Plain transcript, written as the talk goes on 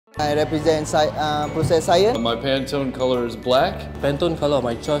I represent process science. My Pantone color is black. Pantone color of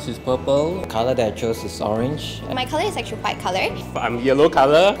my choice is purple. The color that I chose is orange. My color is actually white color. I'm yellow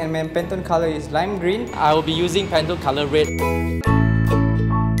color. And my Pantone color is lime green. I will be using Pantone color red.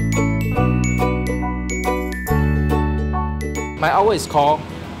 My artwork is called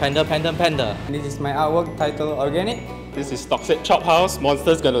Panda. This is my artwork titled Organic. This is Toxic Chop House.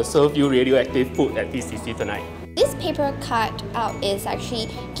 Monster's gonna serve you radioactive food at PCC tonight. This paper cut out is actually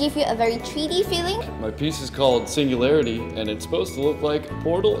give you a very 3D feeling. My piece is called Singularity, and it's supposed to look like a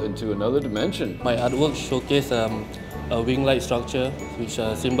portal into another dimension. My artwork showcases a wing-like structure which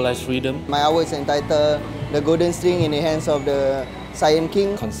symbolizes freedom. My artwork is entitled The Golden String in the Hands of the Science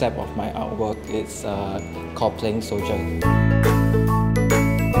King. The concept of my artwork is called Playing Soldier.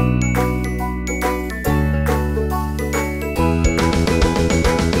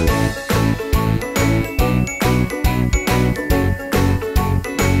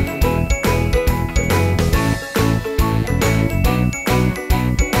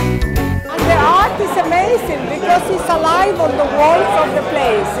 'It's amazing because it's alive on the walls of the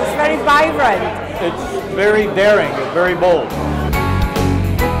place. It's very vibrant. It's very daring, it's very bold.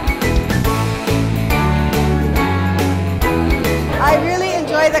 I really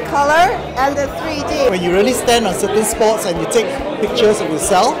enjoy the color and the 3D. When you really stand on certain spots and you take pictures of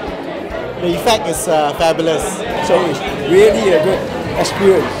yourself, the effect is fabulous. So it's really a good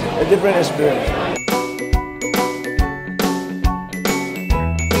experience, a different experience.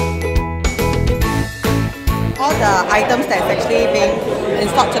 All the items that's actually being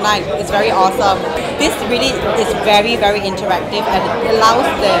installed tonight is very awesome. This really is very, very interactive and it allows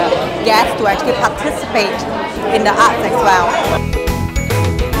the guests to actually participate in the arts as well.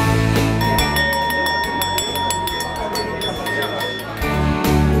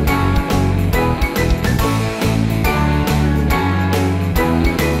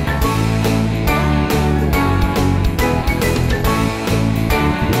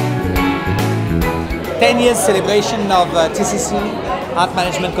 10 years celebration of TCC Art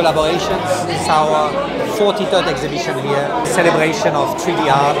Management Collaborations. It's our 43rd exhibition here. Celebration of 3D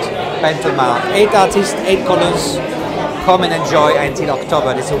art, PantoneMyArt. 8 artists, 8 colors. Come and enjoy until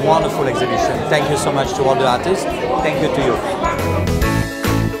October. It's a wonderful exhibition. Thank you so much to all the artists. Thank you to you.